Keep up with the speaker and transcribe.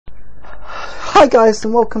Hi guys,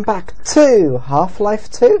 and welcome back to Half-Life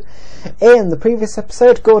 2. In the previous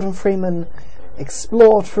episode, Gordon Freeman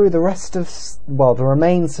explored through the rest of, well, the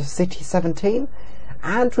remains of City 17,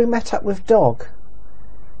 and we met up with Dog.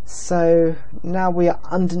 So now we are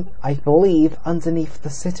I believe, underneath the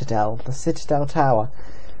Citadel Tower.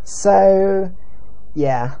 So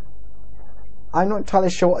yeah, I'm not entirely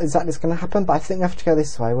sure what exactly is going to happen, but I think we have to go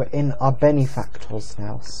this way. We're in our benefactors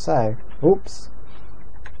now. So, oops.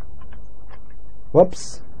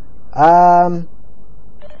 Whoops.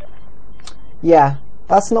 Yeah,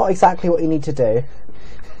 that's not exactly what you need to do.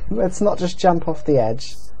 Let's not just jump off the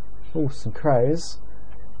edge. Oh, some crows.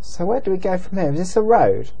 So where do we go from here? Is this a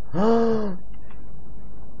road? There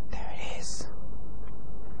it is.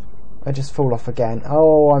 I just fall off again.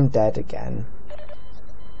 Oh, I'm dead again.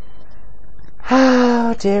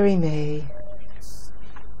 Oh, dearie me.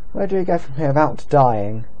 Where do we go from here without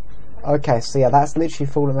dying? Okay, so yeah, that's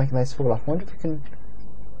literally making those fall off. I wonder if we can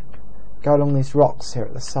go along these rocks here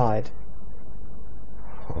at the side.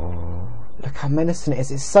 Oh, look how menacing it is.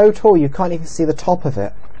 It's so tall you can't even see the top of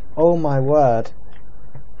it. Oh my word.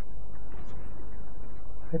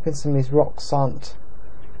 Hoping some of these rocks aren't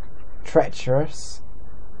treacherous.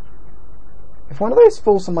 If one of those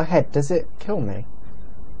falls on my head, does it kill me?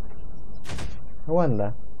 I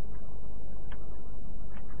wonder.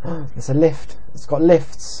 There's a lift. It's got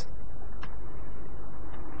lifts.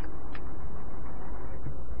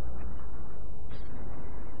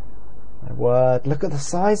 My word, look at the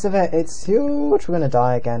size of it. It's huge. We're going to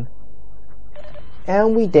die again.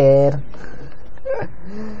 And we did.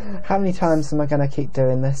 How many times am I going to keep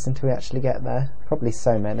doing this until we actually get there? Probably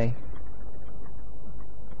so many.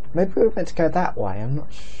 Maybe we were meant to go that way. I'm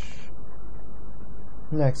not sure.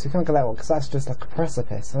 No, because we can't go that way, because that's just like a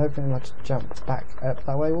precipice. I don't think we'll have to jump back up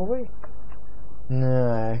that way, will we?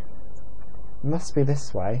 No. It must be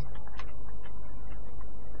this way.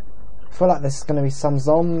 I feel like there's going to be some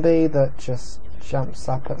zombie that just jumps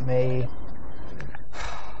up at me.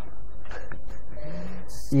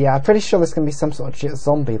 Yeah, I'm pretty sure there's going to be some sort of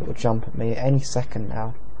zombie that will jump at me at any second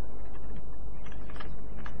now.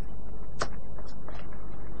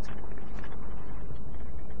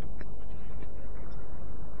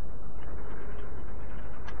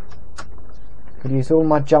 Could use all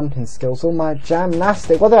my jumping skills, all my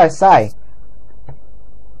gymnastic. What did I say?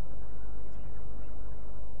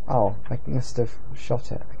 Oh, I must have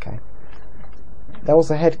shot it. Okay. There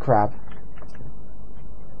was a head crab.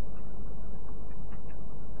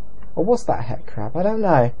 Or was that a head crab? I don't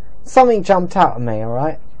know. Something jumped out at me,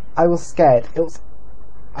 alright? I was scared.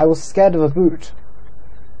 I was scared of a boot.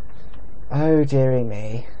 Oh dearie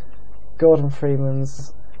me. Gordon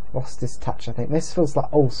Freeman's lost his touch, I think. This feels like...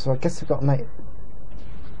 Oh, so I guess we've got to make...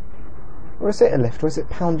 Or is it a lift, or is it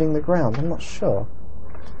pounding the ground? I'm not sure.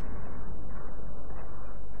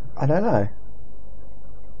 I don't know.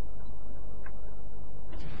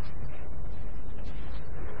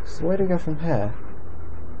 So where do we go from here?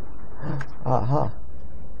 Aha.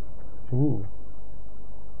 Ooh.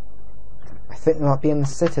 I think we might be in the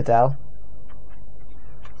Citadel.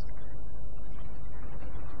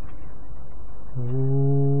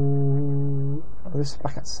 Ooh. Oh, this is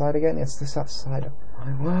back outside again? Yes, this outside. Oh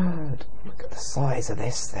my word. Look at the size of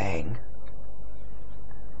this thing.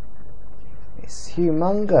 It's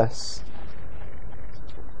humongous.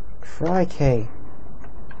 Crikey.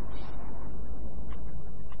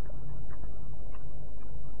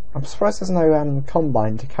 I'm surprised there's no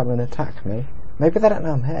combine to come and attack me. Maybe they don't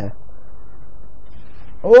know I'm here.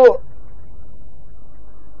 Oh!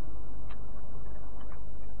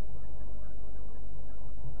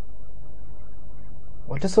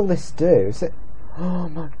 What does all this do? Is it... Oh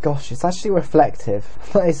my gosh, it's actually reflective.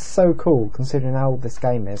 That is so cool considering how old this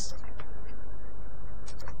game is.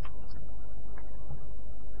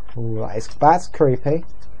 Ooh, that's creepy.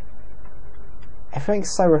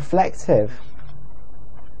 Everything's so reflective.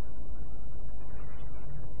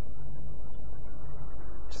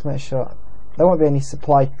 Just make sure there won't be any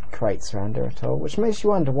supply crates around here at all, which makes you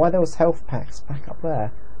wonder why there was health packs back up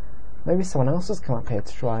there. Maybe someone else has come up here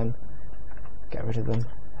to try and get rid of them.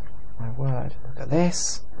 My word, look at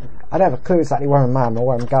this. I don't have a clue exactly where I am or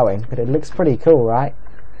where I'm going, but it looks pretty cool, right?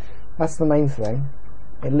 That's the main thing.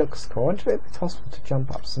 It looks cool. I wonder if it would be possible to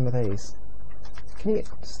jump up some of these. Can you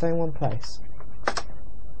stay in one place?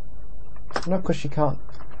 No, of course you can't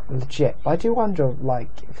legit, but I do wonder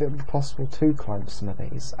like if it would be possible to climb some of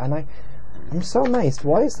these. And I'm so amazed,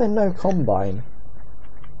 why is there no combine?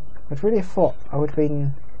 I'd really have thought I would have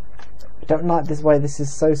been... I don't like this way this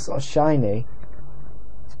is so sort of shiny.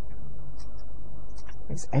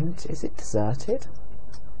 It's empty. Is it deserted?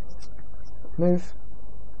 Move.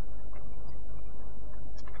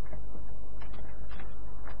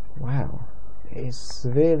 is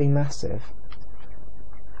severely massive.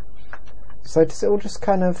 So does it all just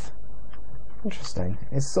kind of... Interesting.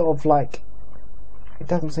 It's sort of like... It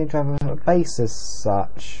doesn't seem to have a base as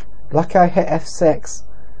such. Like I hit F6.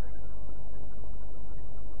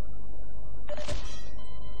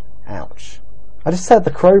 Ouch. I just said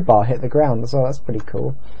the crowbar hit the ground as well, that's pretty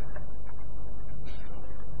cool.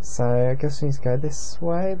 So I guess we need to go this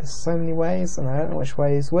way. There's so many ways and I don't know which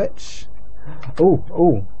way is which.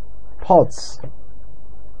 Ooh, pods.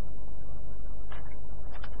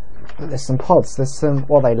 There's some pods. There's some,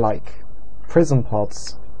 what are they like? Prison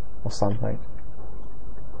pods or something.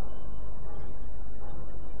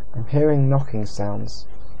 I'm hearing knocking sounds.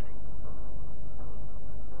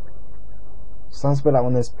 Sounds a bit like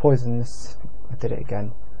when there's poisonous. I did it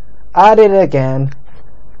again. I did it again.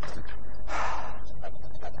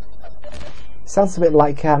 Sounds a bit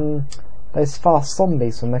like those fast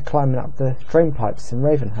zombies when they're climbing up the drain pipes in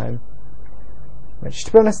Ravenholm. Which,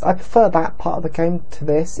 to be honest, I prefer that part of the game to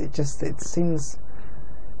this. It seems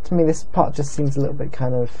to me this part just seems a little bit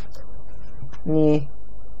kind of meh.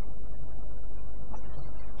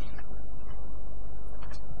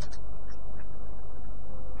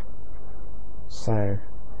 So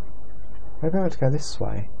maybe I want to go this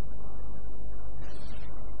way.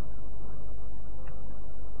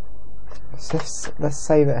 Let's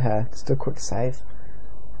save it here. Let's do a quick save.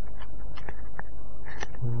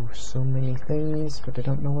 Ooh, so many things, but I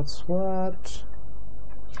don't know what's what.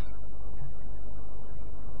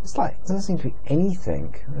 It's like, there doesn't seem to be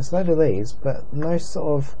anything. There's a load of these, but no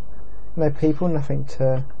sort of, no people, nothing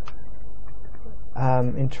to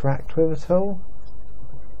interact with at all.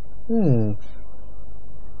 Do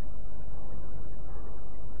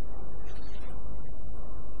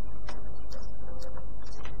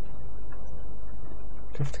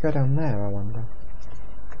I have to go down there, I wonder?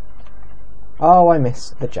 Oh, I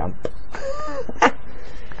missed the jump.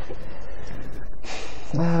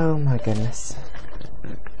 Oh my goodness.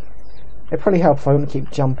 It'd probably help if I wouldn't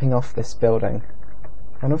keep jumping off this building.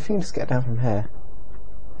 I don't know if you can just get down from here.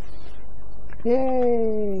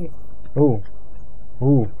 Yay! Ooh.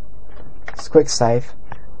 It's a quick save.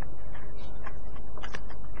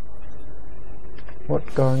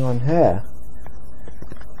 What's going on here?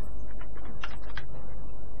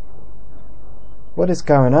 What is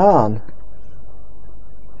going on?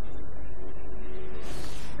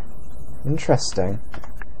 Interesting.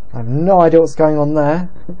 I have no idea what's going on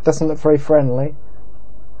there. It doesn't look very friendly.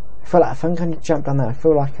 I feel like if I'm going to jump down there, I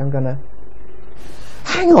feel like I'm going to...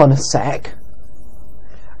 Hang on a sec!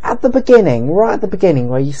 At the beginning, right at the beginning,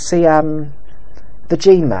 where you see the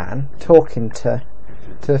G-Man talking to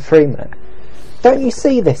Freeman, don't you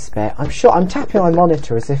see this bit? I'm sure I'm tapping my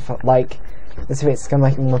monitor as if it's going to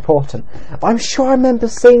make it more important. But I'm sure I remember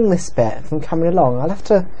seeing this bit from coming along. I'll have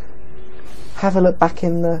to have a look back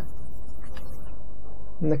in the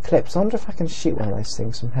clips. I wonder if I can shoot one of those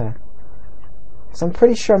things from here. Because I'm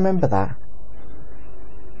pretty sure I remember that.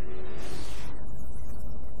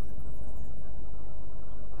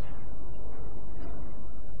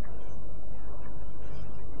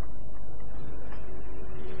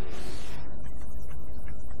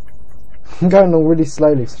 I'm going along really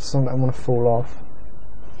slowly because I don't want to fall off.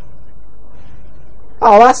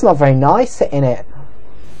 Oh, that's not very nice, hitting it.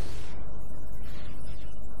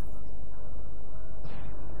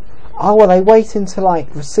 Oh, are they waiting to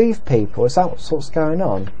like receive people? Is that what's going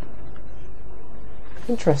on?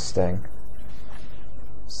 Interesting.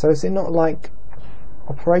 So is it not like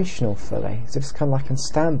operational fully? Is it just kind of like in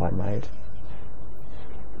standby mode?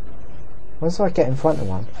 What if I get in front of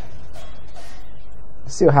one?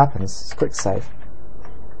 Let's see what happens. It's a quick save.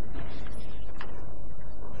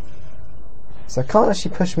 So it can't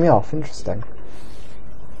actually push me off. Interesting.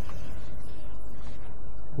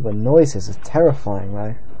 The noises are terrifying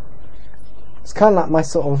though. It's kind of like my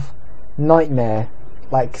sort of nightmare.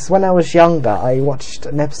 Like, because when I was younger, I watched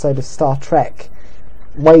an episode of Star Trek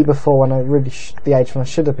way before when I really the age when I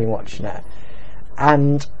should have been watching it.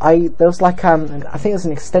 And there was like I think it was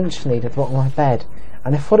an extension lead at the bottom of my bed,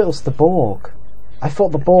 and I thought it was the Borg. I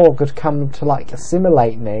thought the Borg had come to like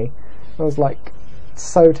assimilate me. I was like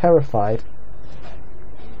so terrified.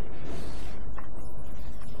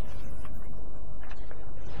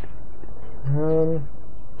 I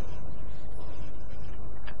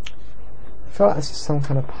feel like this is some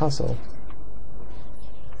kind of puzzle,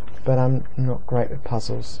 but I'm not great with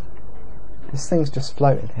puzzles. This thing's just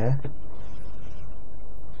floating here.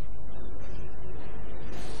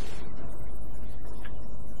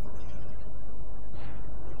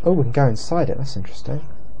 Oh, we can go inside it, that's interesting.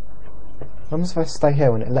 What happens if I stay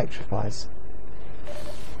here when it electrifies?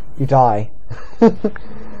 You die.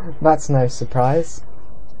 That's no surprise.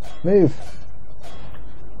 Move.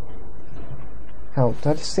 Oh, did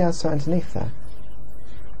I just see something underneath there?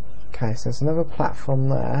 Okay, so there's another platform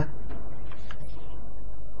there.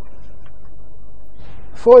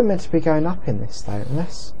 I thought we meant to be going up in this though,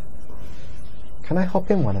 unless... Can I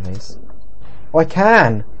hop in one of these? Oh, I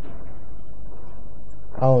can!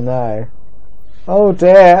 Oh no. Oh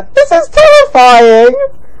dear. This is terrifying!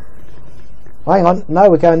 Hang on, no,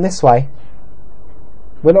 we're going this way.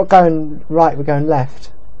 We're not going right, we're going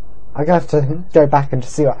left. I'm gonna have to go back and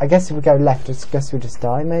just see what... I guess if we go left, I guess we just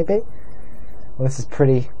die, maybe? Well, this is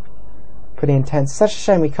pretty intense. It's such a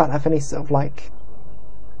shame we can't have any sort of like...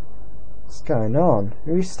 What's going on?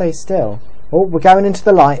 You stay still. Oh, we're going into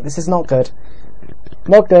the light. This is not good.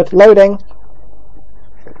 Not good. Loading.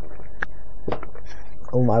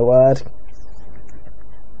 Oh my word.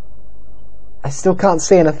 I still can't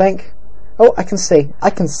see anything. Oh, I can see. I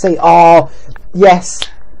can see. Oh, yes.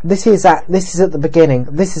 This is at the beginning.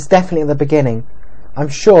 This is definitely at the beginning. I'm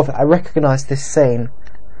sure that I recognise this scene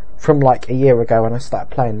from like a year ago when I started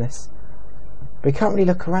playing this. But we can't really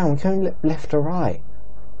look around. We can only look left or right.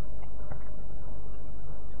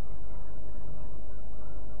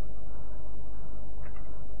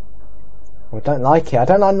 Well, I don't like it. I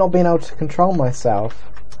don't like not being able to control myself.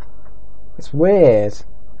 It's weird.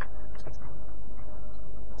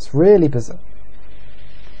 It's really bizarre.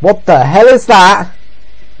 What the hell is that?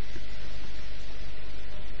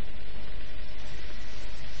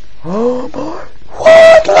 Oh my...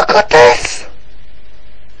 What? Look at this!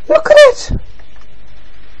 Look at it! I'm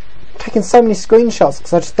taking so many screenshots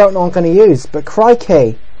because I just don't know what I'm going to use. But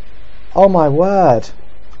crikey! Oh my word!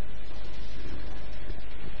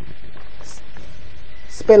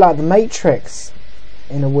 It's a bit like the Matrix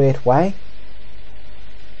in a weird way.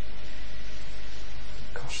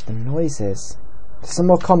 Gosh, the noises. Some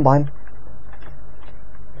more Combine.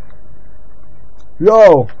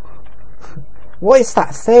 Yo! What is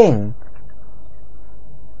that thing?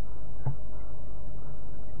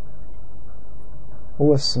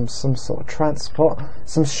 Oh, some sort of transport.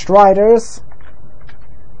 Some Striders.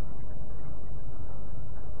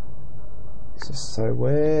 This is so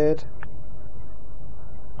weird.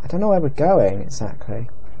 I don't know where we're going exactly.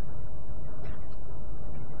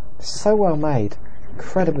 It's so well made.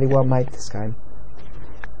 Incredibly well made, this game.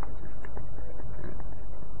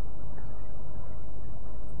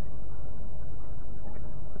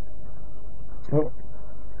 Oh,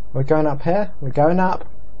 we're going up here. We're going up.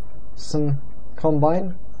 Some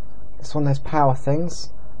Combine. It's one of those power things.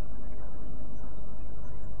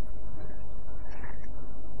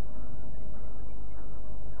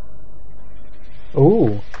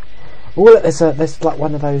 Ooh. Ooh, look, there's like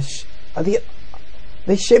one of those... Are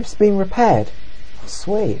these ships being repaired? Oh,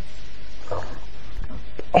 sweet.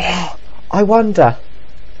 Oh, I wonder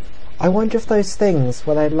if those things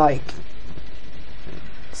where they like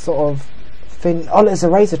sort of thin... Oh, there's a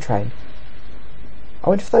razor train. I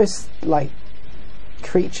wonder if those like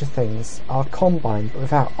creature things are Combine but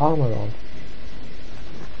without armour on.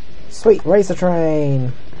 Sweet, razor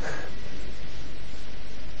train.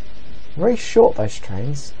 Very short, those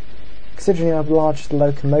trains. Considering how large the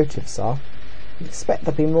locomotives are, you'd expect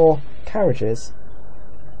there'd be more carriages.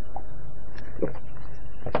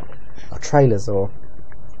 Or trailers, or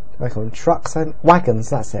what do they call them? Trucks and wagons,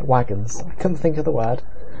 that's it, wagons. I couldn't think of the word.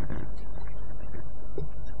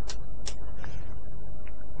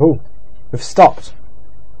 Oh, we've stopped.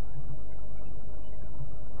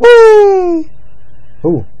 Whee!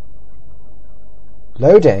 Ooh.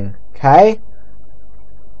 Loading, okay.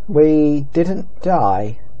 We didn't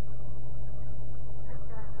die.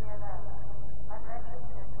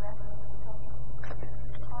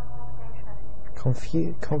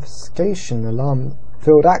 Confiscation alarm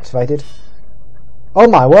field activated. Oh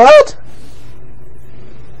my word!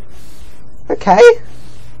 Okay.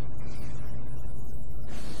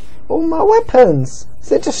 All my weapons!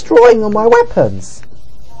 Is it destroying all my weapons?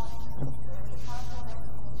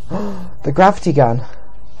 The gravity gun.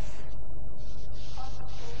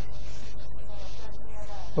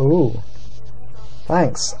 Ooh.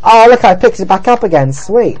 Thanks. Oh look, I picked it back up again.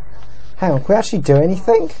 Sweet. Hang on, can we actually do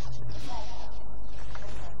anything?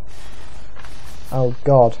 Oh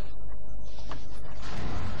god.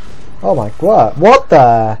 Oh my god. What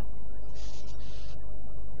the?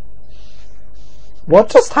 What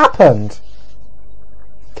just happened?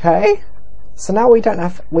 Okay. So now we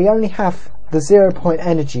only have the 0-point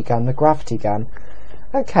energy gun, the gravity gun.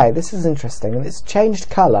 Okay, this is interesting. And it's changed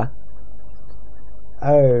colour.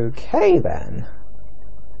 Okay then.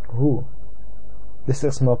 Ooh. This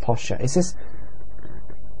looks more posher. Is this...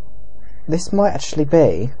 This might actually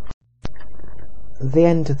be... the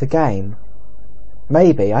end of the game.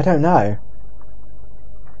 Maybe, I don't know.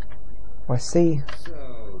 I see.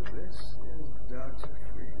 So, this is Dr.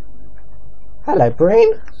 Freeman. Hello,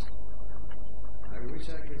 Breen. I wish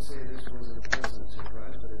I could say this wasn't a pleasant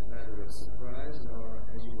surprise, but it's neither a surprise nor,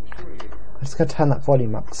 as you will surely... I'm just going to turn that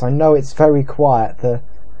volume up because I know it's very quiet, the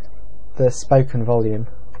spoken volume.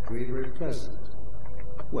 Very pleasant.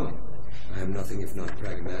 Well, I am nothing if not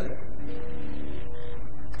pragmatic.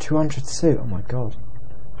 200 suit, oh my god.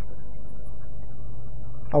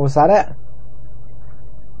 Oh, was that it?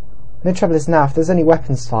 The trouble is now, if there's any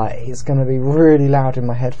weapons fight, it's going to be really loud in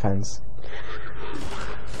my headphones.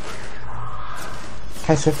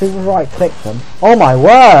 Okay, so if we right click them... Oh my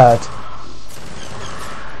word!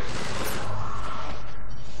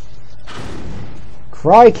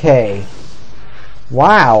 Crikey!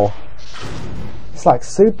 Wow! It's like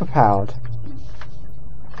super powered.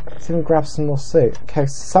 Let's even grab some more suit. Okay,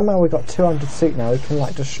 so somehow we got 200 suit now. We can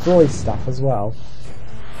like destroy stuff as well.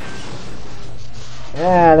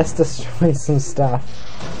 Yeah, let's destroy some stuff.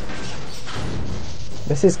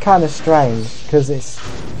 This is kind of strange because it's...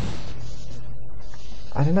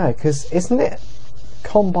 I don't know, because isn't it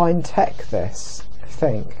Combine Tech this, I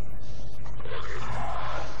think?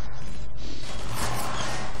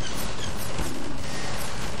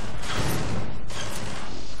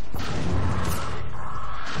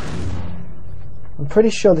 I'm pretty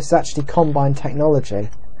sure this is actually Combine technology,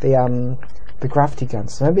 the gravity gun.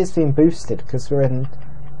 So maybe it's been boosted because we're in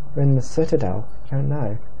the Citadel. I don't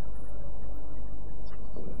know.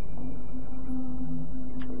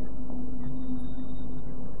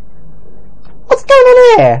 What's going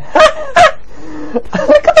on here?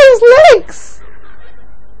 Look at those legs!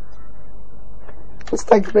 Let's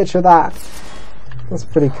take a picture of that. That's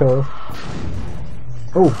pretty cool.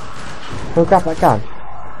 Oh, we'll grab that gun.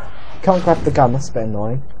 Can't grab the gun, that's a bit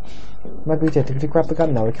annoying. Maybe we did. Did we grab the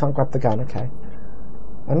gun? No, we can't grab the gun, okay.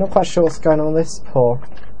 I'm not quite sure what's going on with this poor... Do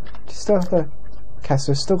you still have the... Okay,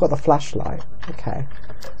 so we've still got the flashlight. Okay.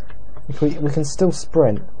 We can still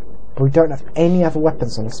sprint, but we don't have any other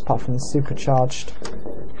weapons on us apart from the supercharged...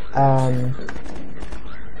 the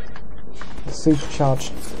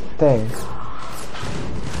supercharged thing.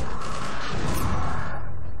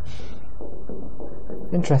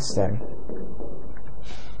 Interesting.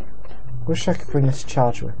 Wish I could bring this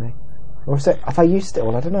charger with me. Or is it, have I used it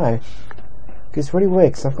all? I don't know. It's really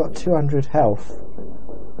weird because I've got 200 health.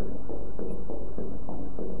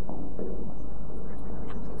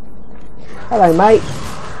 Hello, mate.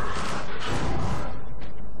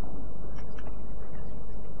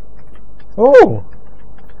 Oh!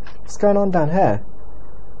 What's going on down here?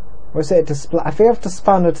 Or is it a display? I think I've just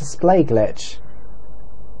found a display glitch.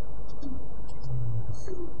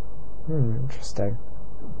 Interesting.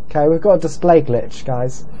 Okay, we've got a display glitch,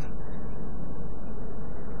 guys.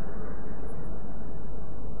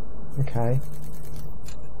 Okay.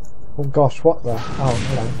 Oh gosh, what the... Oh,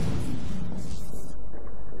 hello.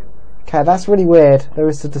 Okay, that's really weird. There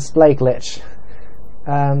is a display glitch.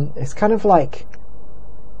 It's kind of like...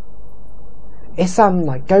 It's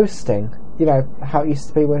like ghosting. You know, how it used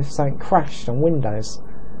to be when something crashed on Windows.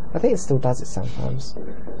 I think it still does it sometimes.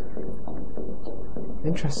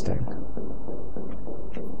 Interesting.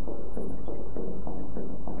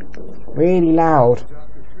 Really loud.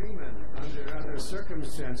 Dr. Freeman, under other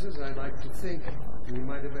circumstances, I'd like to think we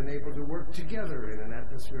might have been able to work together in an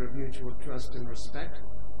atmosphere of mutual trust and respect.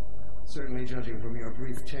 Certainly, judging from your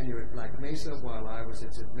brief tenure at Black Mesa while I was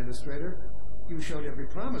its administrator, you showed every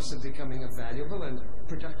promise of becoming a valuable and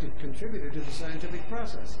productive contributor to the scientific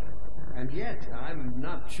process. And yet, I'm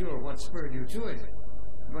not sure what spurred you to it.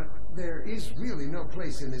 But there is really no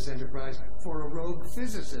place in this enterprise for a rogue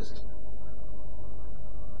physicist.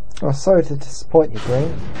 Oh, sorry to disappoint you,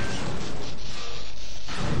 Green.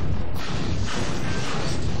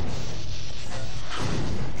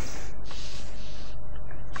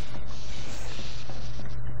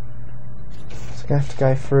 So we have to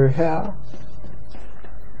go through here.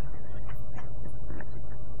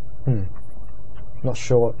 Not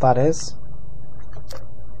sure what that is.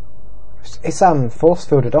 It's force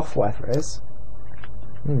fielded off, whatever it is.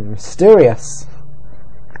 Mysterious.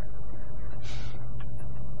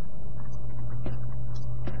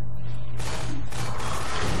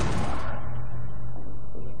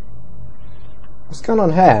 What's going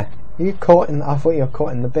on here? Are you caught in... I thought you were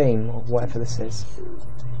caught in the beam, or whatever this is.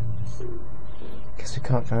 Guess we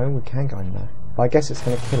can't go in. We can go in there. But I guess it's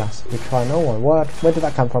going to kill us if we try. No one. Where did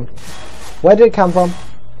that come from? Where did it come from?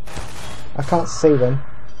 I can't see them.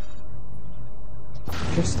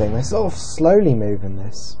 Interesting. They're sort of slowly moving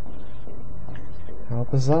this. How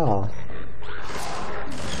bizarre.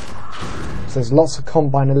 So there's lots of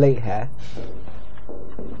Combine Elite here.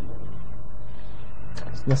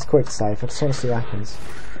 Let's quick save. I just want to see what happens.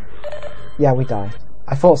 Yeah, we die.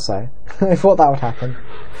 I thought so. I thought that would happen.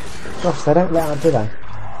 Gosh, they don't let out, do they?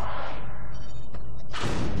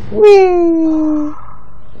 Whee!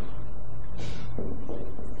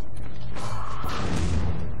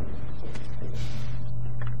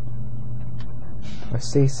 I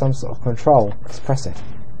see some sort of control. Let's press it.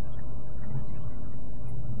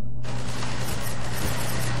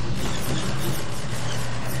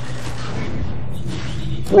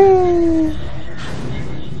 Whee!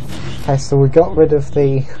 Okay, so we got rid of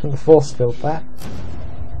the force field there.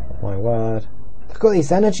 Oh my word. Look at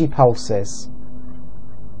these energy pulses.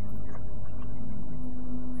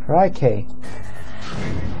 Crikey.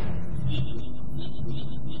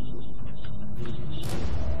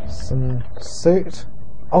 Some suit.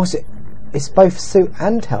 Oh, it's both suit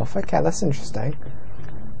and health. Okay, that's interesting.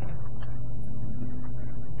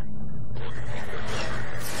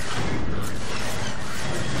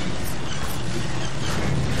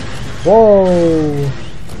 Whoa!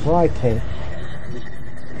 Crikey.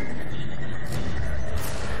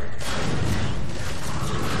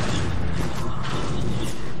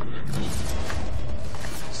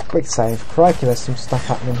 Just quick save. Crikey, there's some stuff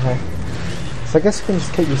happening here. So I guess we can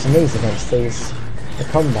just keep using these against the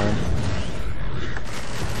Combine.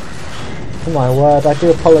 Oh my word, I do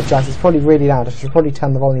apologise, it's probably really loud. I should probably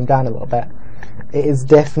turn the volume down a little bit. It is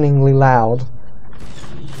deafeningly loud.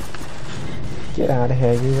 Get out of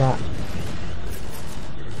here, you rat.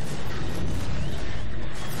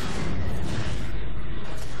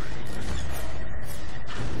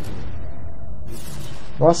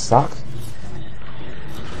 Well, that sucked.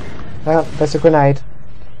 Well, there's a grenade.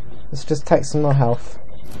 Let's just take some more health.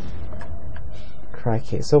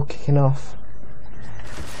 Crikey, it's all kicking off.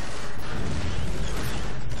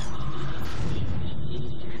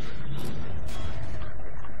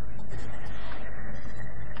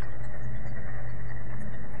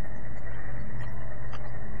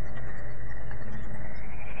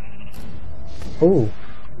 Ooh.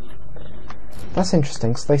 That's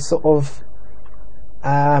interesting, so they sort of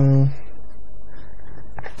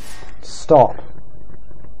stop.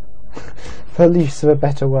 For the use of a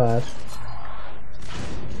better word.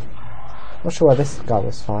 Not sure where this guy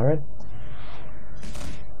was firing.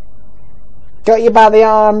 Got you by the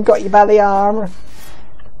arm! Got you by the arm!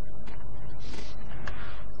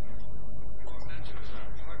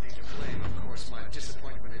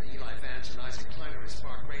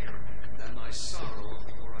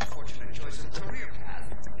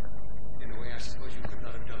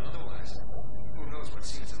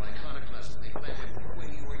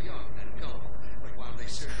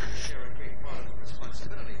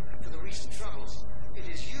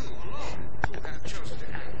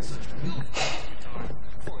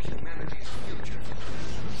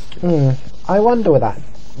 I wonder with that,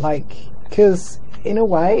 like, because in a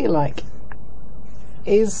way, like,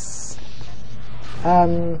 is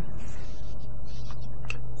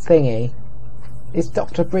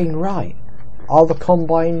Dr. Breen right? Are the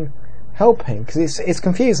Combine helping? Because it's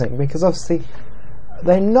confusing, because obviously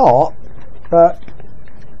they're not, but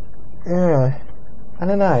yeah, I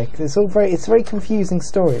don't know. Cause it's a very confusing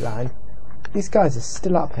storyline. These guys are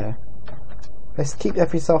still up here. They keep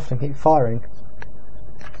every so often keep firing.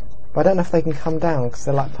 But I don't know if they can come down because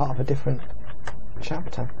they're like part of a different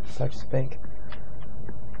chapter, so to speak.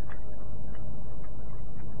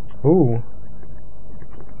 Ooh.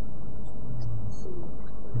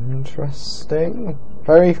 Interesting.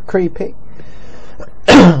 Very creepy.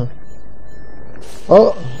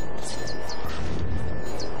 Oh.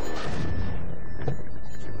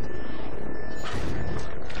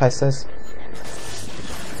 Places.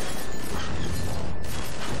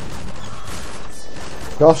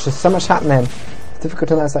 Gosh, there's so much happening. It's difficult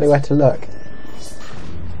to know exactly where to look.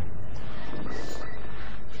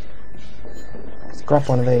 Let's grab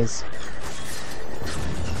one of these.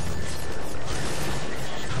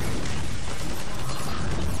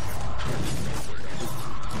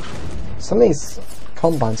 Some of these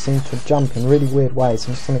Combines seem to jump in really weird ways.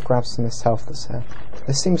 I'm just going to grab some of this health that's here.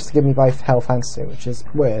 This seems to give me both health and suit, which is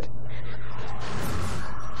weird.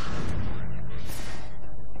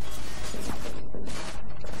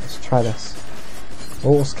 Try this.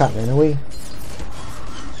 Oh, what's happening? Are we?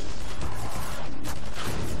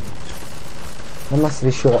 I'm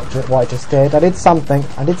massively short what I just did. I did something,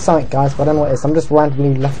 guys, but I don't know what it is. I'm just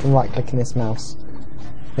randomly left and right clicking this mouse.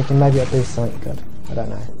 Thinking maybe it'll do something good. I don't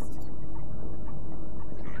know.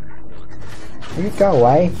 You go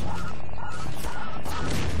away.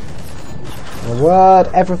 My word,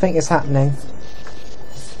 everything is happening.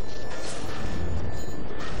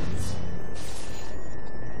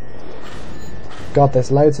 God,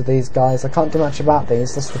 there's loads of these guys. I can't do much about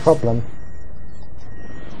these, that's the problem.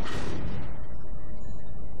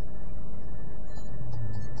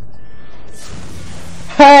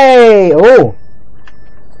 Hey! Oh!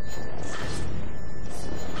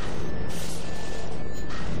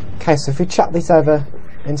 Okay, so if we chuck these over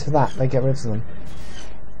into that, they get rid of them.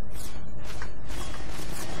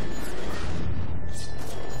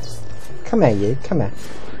 Come here, you. Come here.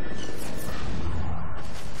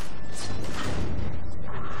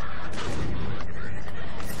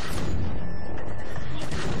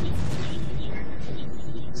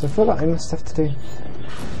 So I feel like I must have to do...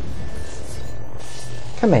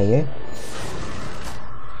 Come here,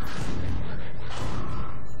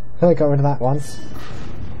 you. I got rid of that one.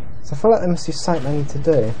 So I feel like there must be something I need to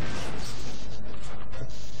do.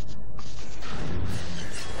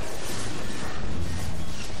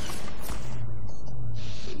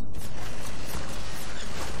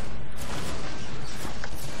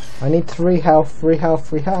 I need 3 health, 3 health,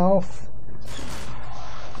 3 health.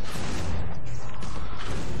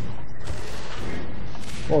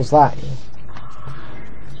 What was that?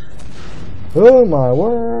 Oh my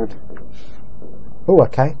word. Oh,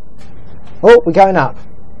 okay. Oh, we're going up.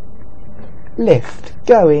 Lift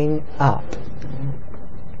going up.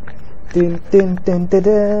 Dun dun dun da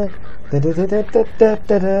da. Da da da da da da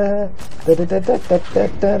da da. Da da da da da da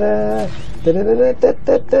da da. Da da da da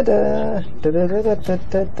da da da. Da da da da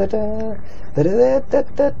da da da. Da da da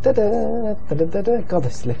da da da. Da da da. God,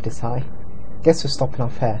 this lift is high. Guess we're stopping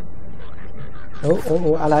off here. Oh, oh,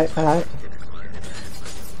 oh, hello, hello.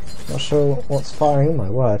 Not sure what's firing. Oh my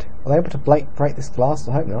word. Are they able to break this glass?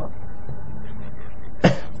 I hope not.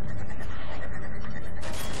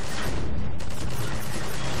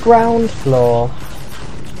 Ground floor.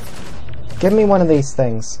 Give me one of these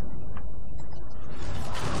things.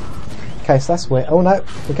 Okay, so that's weird. Oh no,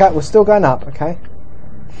 we're still going up, okay.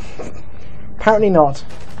 Apparently not.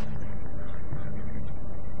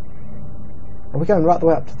 Are we going right the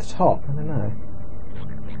way up to the top? I don't know.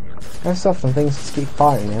 Most often things just keep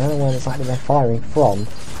firing. I don't know where exactly they're firing from.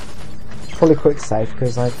 Probably quick save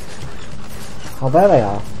because I... Oh, there they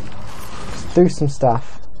are. Just do some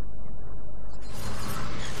stuff.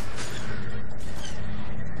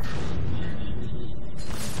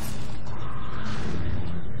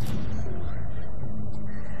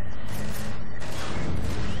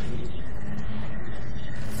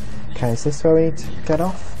 Okay, is this where we need to get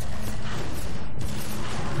off?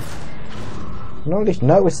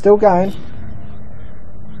 No, we're still going.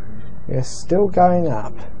 We're still going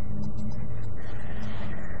up.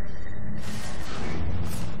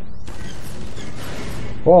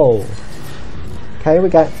 Whoa. Okay, we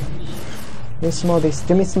go. Give me some more of these.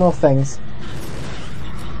 Give me some more things.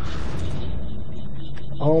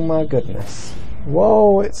 Oh my goodness.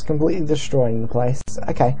 Whoa, it's completely destroying the place.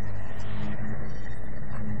 Okay.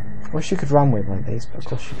 Wish you could run with one of these, but of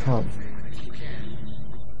course you can't.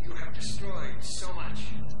 You have destroyed so much.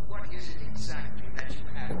 What is it exactly that you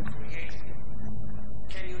have created?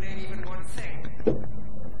 Can you name even one thing?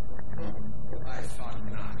 I thought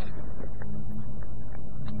not.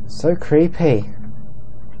 So creepy.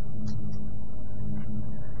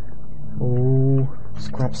 Ooh, let's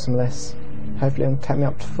grab some of this. Hopefully it'll take me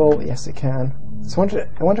up to full. Yes, it can. So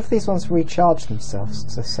I wonder if these ones recharge themselves.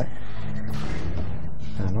 So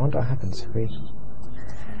I wonder what happens if we...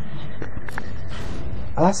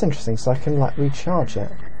 Oh, that's interesting, so I can like recharge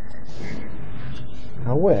it.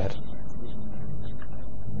 How weird.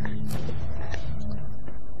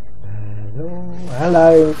 Hello,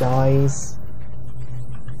 hello guys.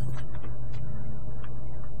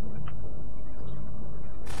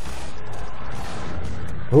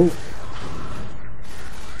 Ooh.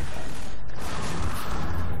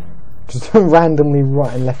 Just randomly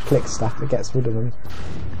right and left click stuff that gets rid of them.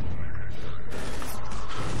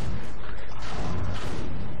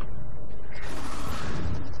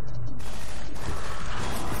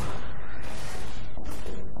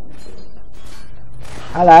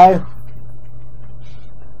 Hello!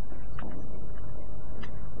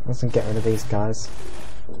 Let's get rid of these guys.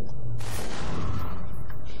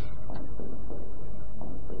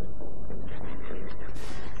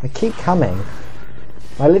 They keep coming.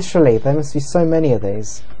 Like literally, there must be so many of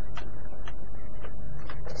these.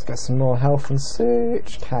 Let's get some more health and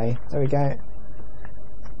suit. Okay, there we go.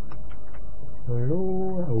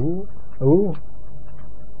 Ooh, ooh, ooh.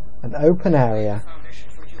 An open area. Foundation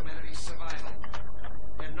for humanity's survival.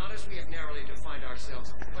 And not as we have narrowly defined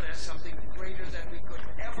ourselves, but as something greater than we could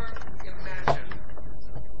ever imagine.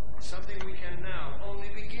 Something we can now only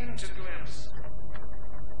begin to glimpse.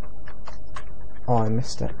 Oh, I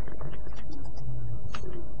missed it.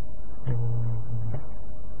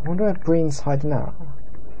 wonder where Breen's hiding out.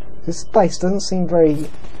 This place doesn't seem very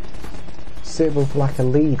suitable for like a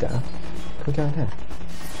leader. Can we go in here?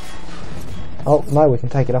 Oh no, we can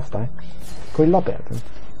take it off though. Can we lob it at them?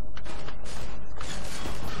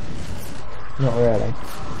 Not really.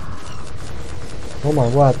 Oh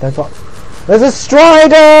my word, they've got... There's a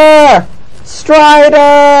Strider! Strider!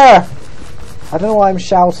 I don't know why I'm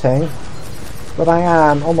shouting, but I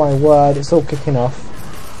am. Oh my word, it's all kicking off.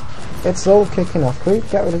 It's all kicking off. Can we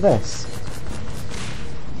get rid of this?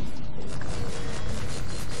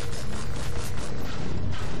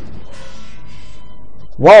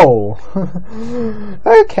 Whoa!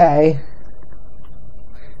 Okay.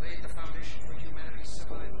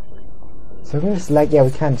 So we're going to just leg... Yeah, we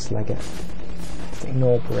can just leg it. Just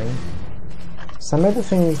ignore Breen. So maybe the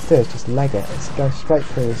thing we need to do is just leg it. Let's go straight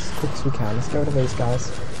through as quick as we can. Let's get rid of these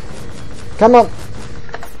guys. Come on!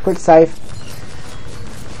 Quick save.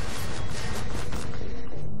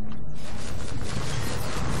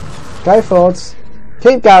 Go forwards.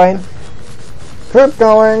 Keep going. Keep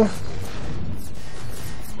going.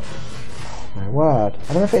 Oh my word.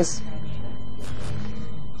 I don't know if it's...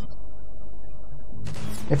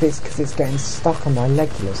 If it's because it's getting stuck on my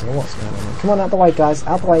legless or what's going on. Come on, out the way, guys.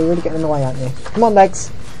 Out the way. You're really getting in the way, aren't you? Come on, legs.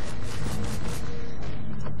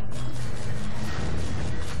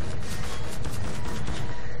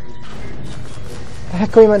 The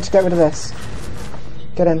heck are we meant to get rid of this?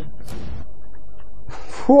 Get in.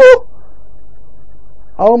 Whew.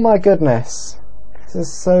 Oh my goodness. This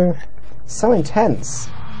is so intense.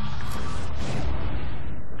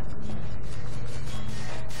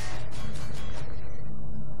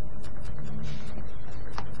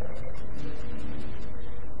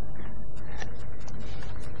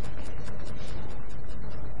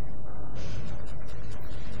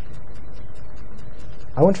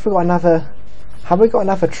 I wonder if we've got another... Have we got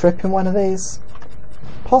another trip in one of these?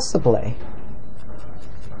 Possibly.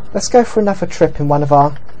 Let's go for another trip in one of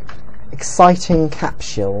our exciting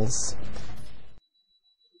capsules.